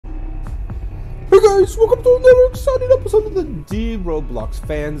guys, welcome to another exciting episode of the Dee-Roblox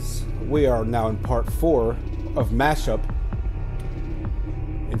fans. We are now in part 4 of Mashup.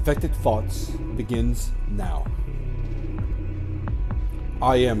 Infected Thoughts begins now.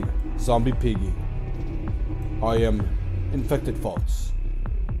 I am Zombie Piggy. I am Infected Thoughts.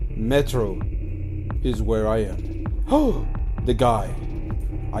 Metro is where I am. Oh, the guy.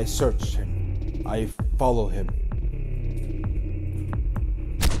 I search him. I follow him.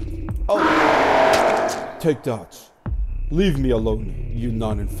 Oh, take that. Leave me alone, you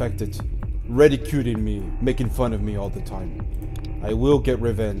non-infected. Ridiculing me, making fun of me all the time. I will get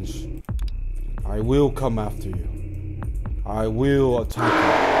revenge. I will come after you. I will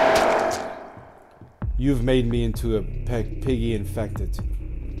attack you. You've made me into a piggy infected.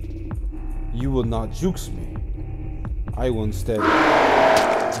 You will not jukes me. I will instead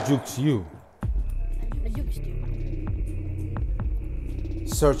jukes you.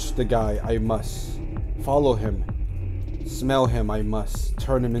 Search the guy, I must. Follow him. Smell him, I must.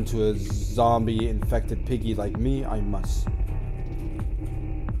 Turn him into a zombie infected piggy like me, I must.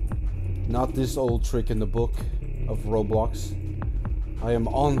 Not this old trick in the book of Roblox. I am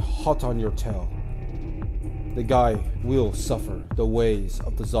hot on your tail. The guy will suffer the ways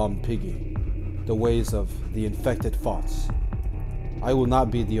of the zombie piggy. The ways of the infected thoughts. I will not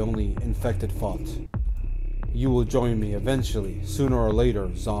be the only infected thought. You will join me eventually, sooner or later,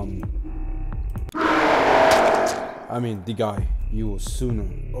 the guy. You will sooner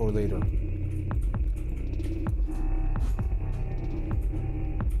or later.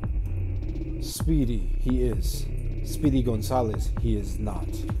 Speedy, he is. Speedy Gonzalez, he is not.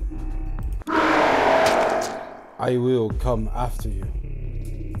 I will come after you.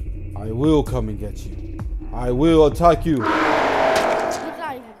 I will come and get you. I will attack you.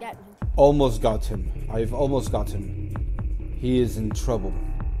 Almost got him. I've almost got him. He is in trouble.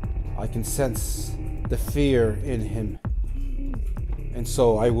 I can sense the fear in him. And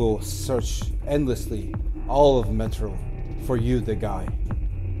so I will search endlessly all of Metro for you, the guy.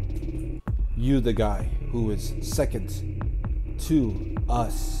 You, the guy who is second to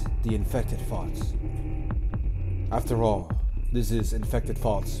us, the infected thoughts. After all, this is infected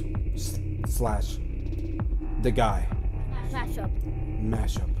thoughts slash the guy.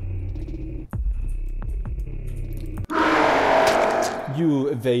 Mashup. You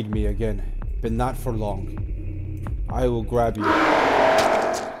evade me again, but not for long. I will grab you.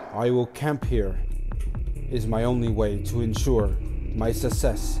 I will camp here. Is my only way to ensure my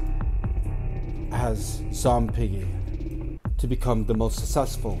success as Zombie Piggy, to become the most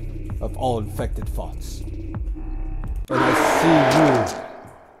successful of all infected thoughts. And I see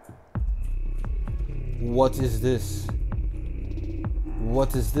you. What is this?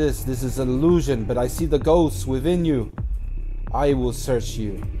 What is this? This is an illusion, but I see the ghosts within you. I will search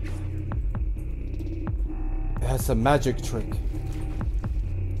you. It has a magic trick.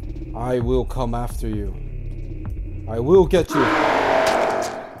 I will come after you. I will get you.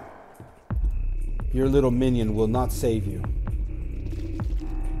 Your little minion will not save you.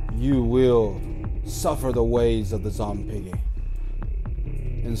 You will suffer the ways of the zombie piggy.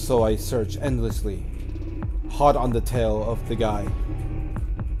 And so I search endlessly, hot on the tail of the guy,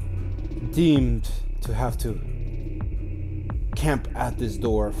 deemed to have to camp at this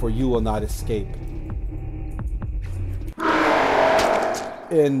door, for you will not escape.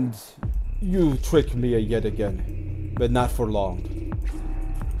 And you tricked me yet again, but not for long.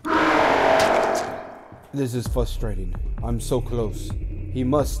 This is frustrating. I'm so close. He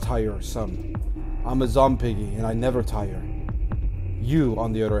must tire some. I'm a zombie piggy and I never tire. You,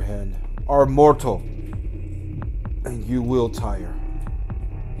 on the other hand, are mortal. And you will tire.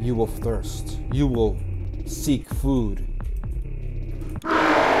 You will thirst. You will seek food.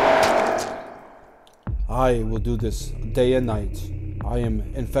 I will do this day and night. I am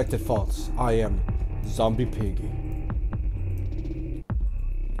infected thoughts. I am Zombie Piggy.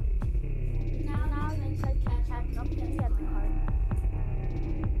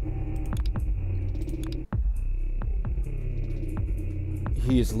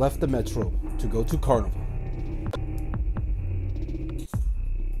 He has left the metro to go to Carnival.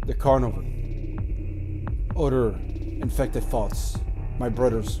 The Carnival. Other infected thoughts. My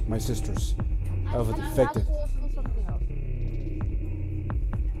brothers, my sisters, have infected.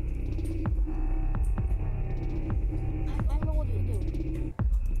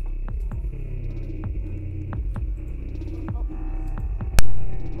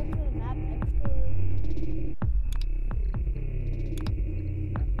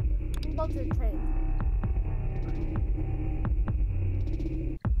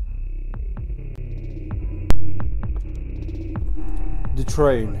 The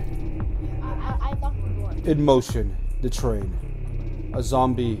train. I thought In motion, the train. A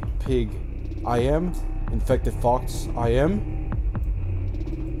zombie pig, I am. Infected fox, I am.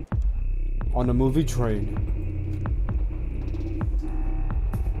 On a movie train.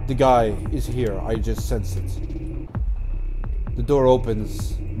 The guy is here, I just sense it. The door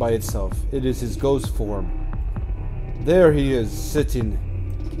opens by itself. It is his ghost form. There he is, sitting,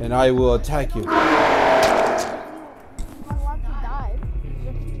 and I will attack you.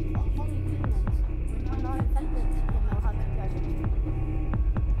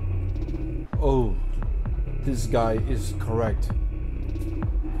 Oh, this guy is correct.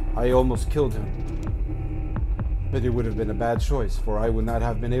 I almost killed him. But it would have been a bad choice, for I would not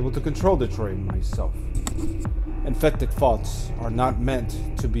have been able to control the train myself. Infected thoughts are not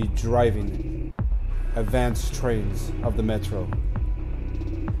meant to be driving advanced trains of the metro.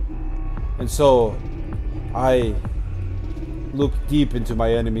 And so, I look deep into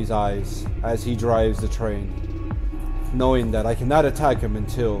my enemy's eyes as he drives the train, knowing that I cannot attack him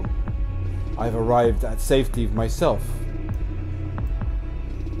until I've arrived at safety myself.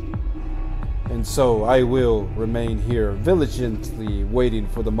 And so I will remain here, vigilantly waiting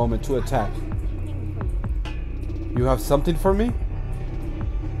for the moment to attack. You have something for me?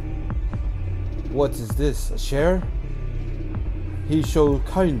 What is this, a share? He showed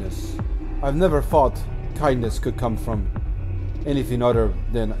kindness. I've never thought kindness could come from anything other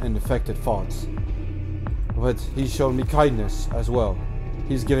than infected thoughts. But he showed me kindness as well.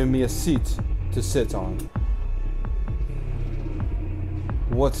 He's given me a seat to sit on.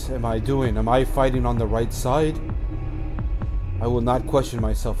 What am I doing? Am I fighting on the right side? I will not question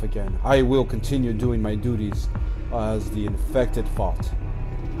myself again. I will continue doing my duties as the infected thought. You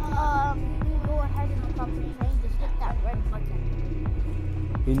go ahead and stop the train, just hit that red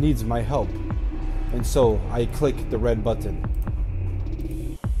button. He needs my help. And so I click the red button.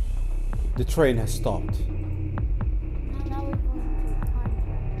 The train has stopped. Now we're going to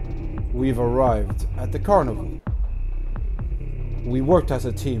carnival. We've arrived at the carnival. We worked as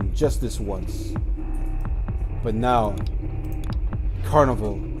a team just this once. But now,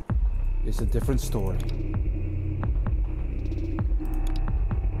 carnival is a different story.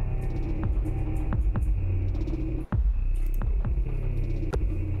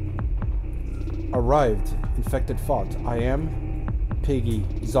 Arrived, infected thought, I am. Piggy,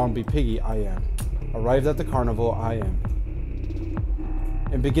 zombie piggy, I am. Arrived at the carnival, I am.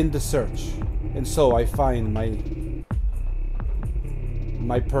 And begin the search. And so I find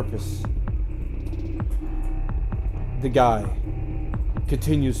my purpose. The guy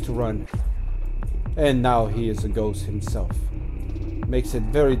continues to run. And now he is a ghost himself. Makes it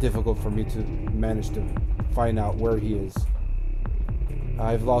very difficult for me to manage to find out where he is.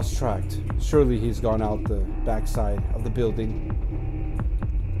 I've lost track. Surely he's gone out the backside of the building.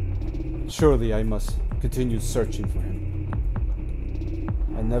 Surely I must continue searching for him.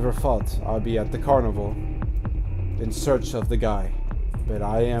 I never thought I'd be at the carnival in search of the guy, but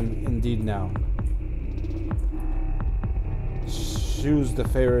I am indeed now. Choose the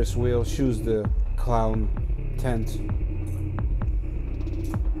Ferris wheel, choose the clown tent.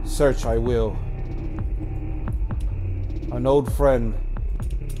 Search I will. An old friend,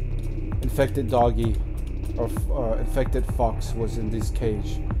 infected doggy, or infected fox was in this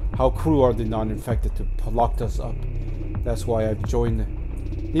cage. How cruel are the non-infected to lock us up. That's why I've joined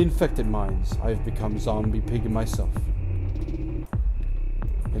the infected minds. I've become zombie pig myself.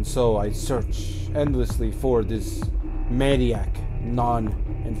 And so I search endlessly for this maniac,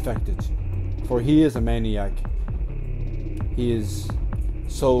 non-infected. For he is a maniac. He is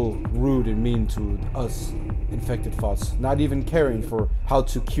so rude and mean to us infected thoughts, not even caring for how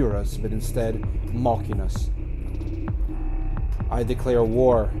to cure us, but instead mocking us. I declare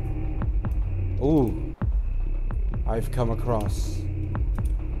war. Ooh, I've come across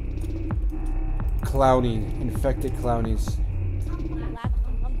clowning, infected clownies.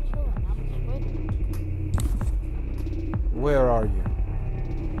 Where are you?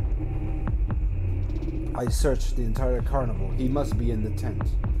 I searched the entire carnival. He must be in the tent.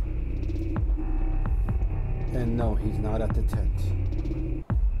 And no, he's not at the tent.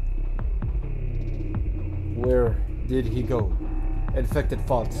 Where did he go? Infected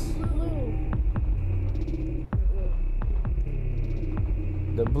thoughts.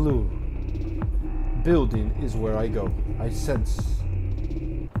 The blue building is where I go. I sense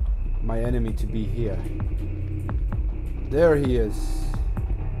my enemy to be here. There he is.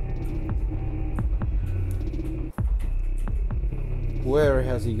 Where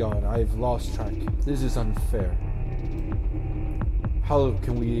has he gone? I've lost track. This is unfair. How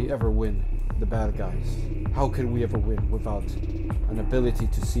can we ever win the bad guys? How can we ever win without an ability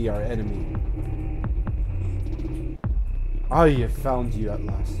to see our enemy? I have found you at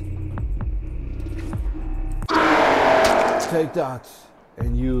last. Take that,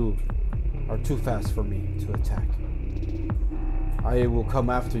 and you are too fast for me to attack. I will come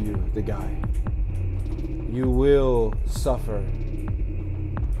after you, the guy. You will suffer.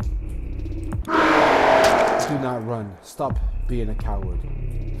 Do not run. Stop being a coward.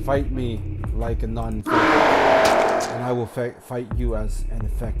 Fight me like a non-infected, and I will fight you as an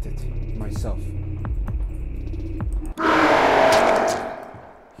infected myself.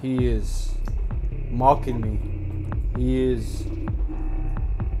 He is mocking me. He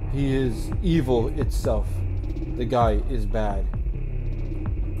is evil itself. The guy is bad.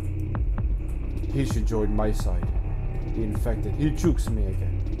 He should join my side. The infected. He chokes me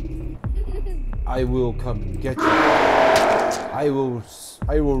again. I will come and get you. I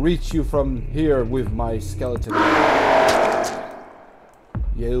will reach you from here with my skeleton.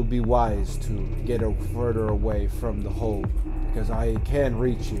 You'll be wise to get further away from the hole, because I can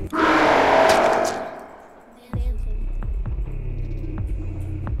reach you.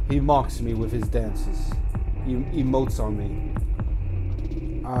 He mocks me with his dances. He emotes on me.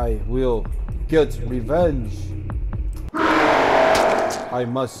 I will get revenge. I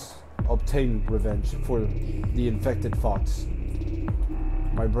must obtain revenge for the infected thoughts.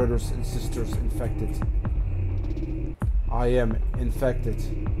 My brothers and sisters infected. I am infected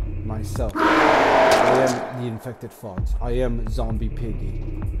myself. I am the infected thought. I am zombie piggy.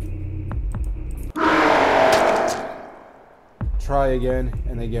 Try again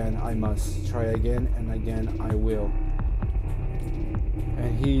and again I must. Try again and again I will.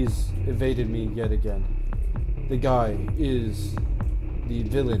 And he's evaded me yet again. The guy is the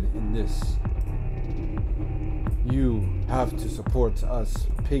villain in this. You have to support us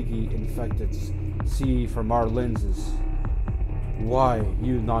piggy infecteds. See from our lenses why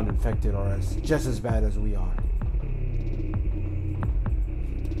you non-infected are just as bad as we are.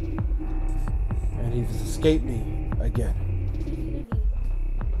 And he's escaped me again.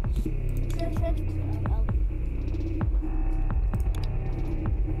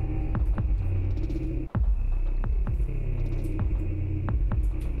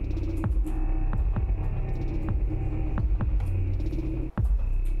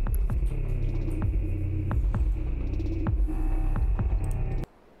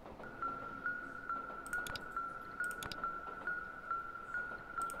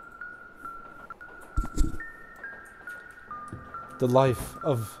 The life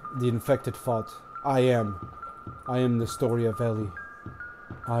of the infected thought. I am the story of Ellie.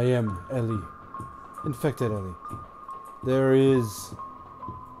 I am Ellie. Infected Ellie. There is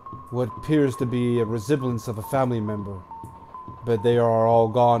what appears to be a resemblance of a family member, but they are all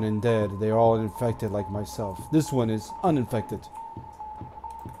gone and dead. They are all infected like myself. This one is uninfected.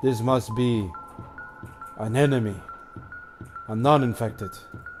 This must be an enemy. A non-infected.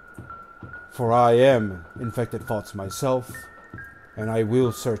 For I am infected thoughts myself. And I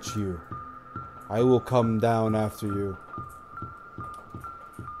will search you. I will come down after you.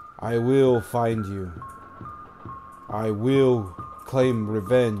 I will find you. I will claim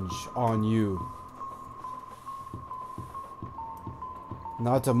revenge on you.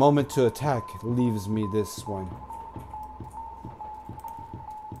 Not a moment to attack leaves me this one.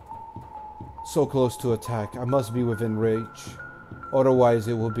 So close to attack. I must be within reach. Otherwise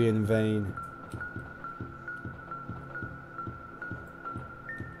it will be in vain.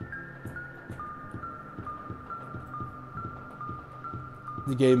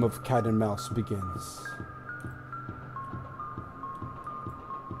 The game of cat and mouse begins.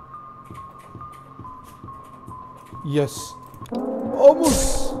 Yes,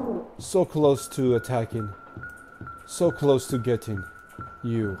 almost so close to attacking, so close to getting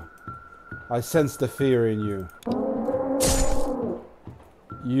you. I sense the fear in you.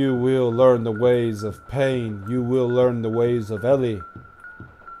 You will learn the ways of pain. You will learn the ways of Ellie.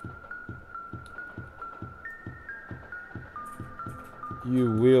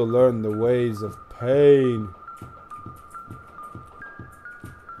 You will learn the ways of pain.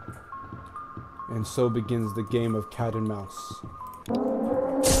 And so begins the game of cat and mouse.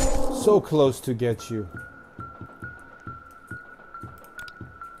 So close to get you.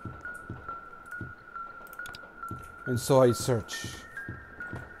 And so I search.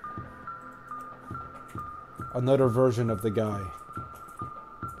 Another version of the guy,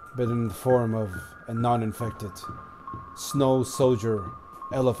 but in the form of a non-infected snow soldier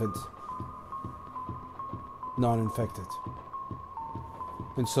elephant, non-infected.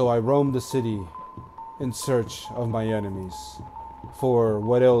 And so I roam the city in search of my enemies, for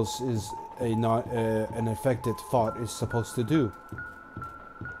what else is an infected thought is supposed to do,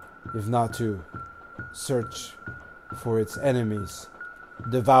 if not to search for its enemies,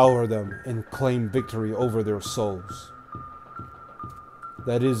 devour them, and claim victory over their souls.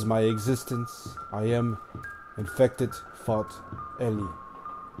 That is my existence. I am infected, fought Ellie.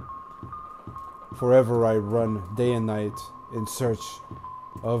 Forever I run day and night in search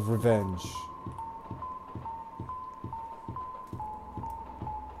of revenge.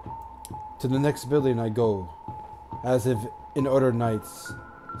 To the next building I go, as if in other nights,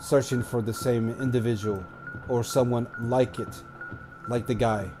 searching for the same individual or someone like it, like the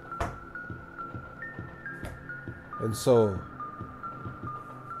guy. And so,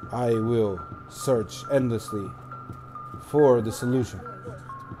 I will search endlessly for the solution.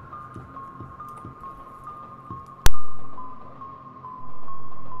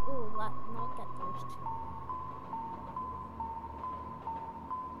 Ooh, not that first.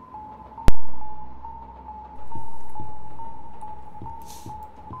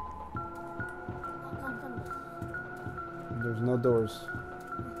 Come. There's no doors.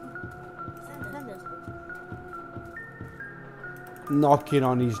 Send us. Knocking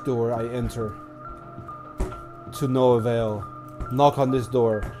on each door I enter. To no avail. Knock on this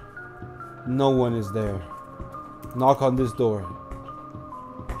door. No one is there. Knock on this door.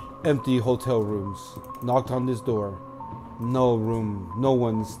 Empty hotel rooms. Knocked on this door. No room. No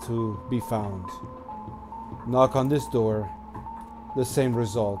one's to be found. Knock on this door. The same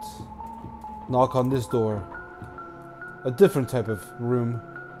result. Knock on this door. A different type of room.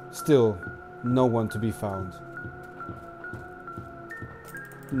 Still no one to be found.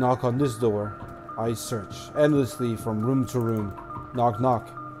 Knock on this door. I search endlessly from room to room. Knock, knock.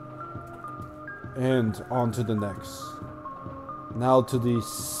 And on to the next. Now to the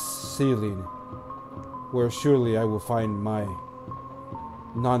ceiling, where surely I will find my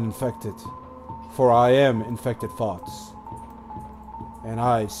non-infected. For I am infected thoughts. And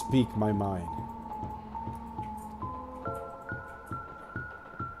I speak my mind.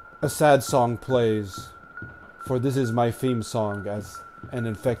 A sad song plays, for this is my theme song as an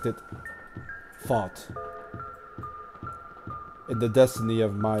infected thought. And the destiny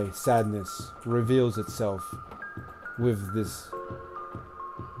of my sadness reveals itself with this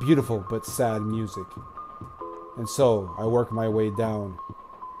beautiful but sad music. And so I work my way down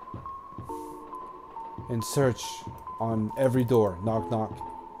and search on every door. Knock, knock.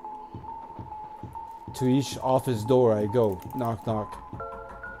 To each office door I go. Knock, knock.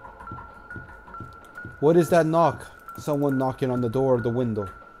 What is that knock? Someone knocking on the door or the window.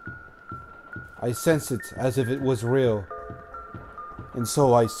 I sense it as if it was real. And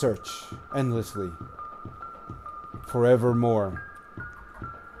so I search endlessly. Forevermore.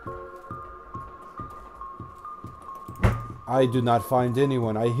 I do not find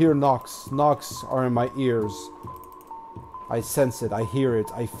anyone. I hear knocks. Knocks are in my ears. I sense it. I hear it.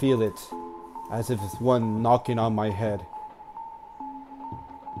 I feel it. As if it's one knocking on my head.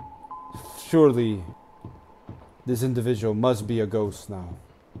 Surely this individual must be a ghost now.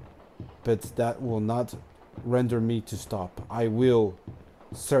 But that will not render me to stop. I will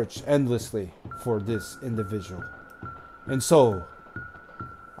search endlessly for this individual. And so,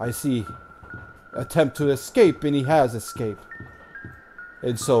 I see attempt to escape, and he has escaped.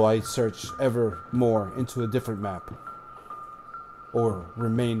 And so I search ever more into a different map. Or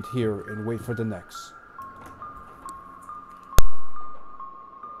remained here and wait for the next.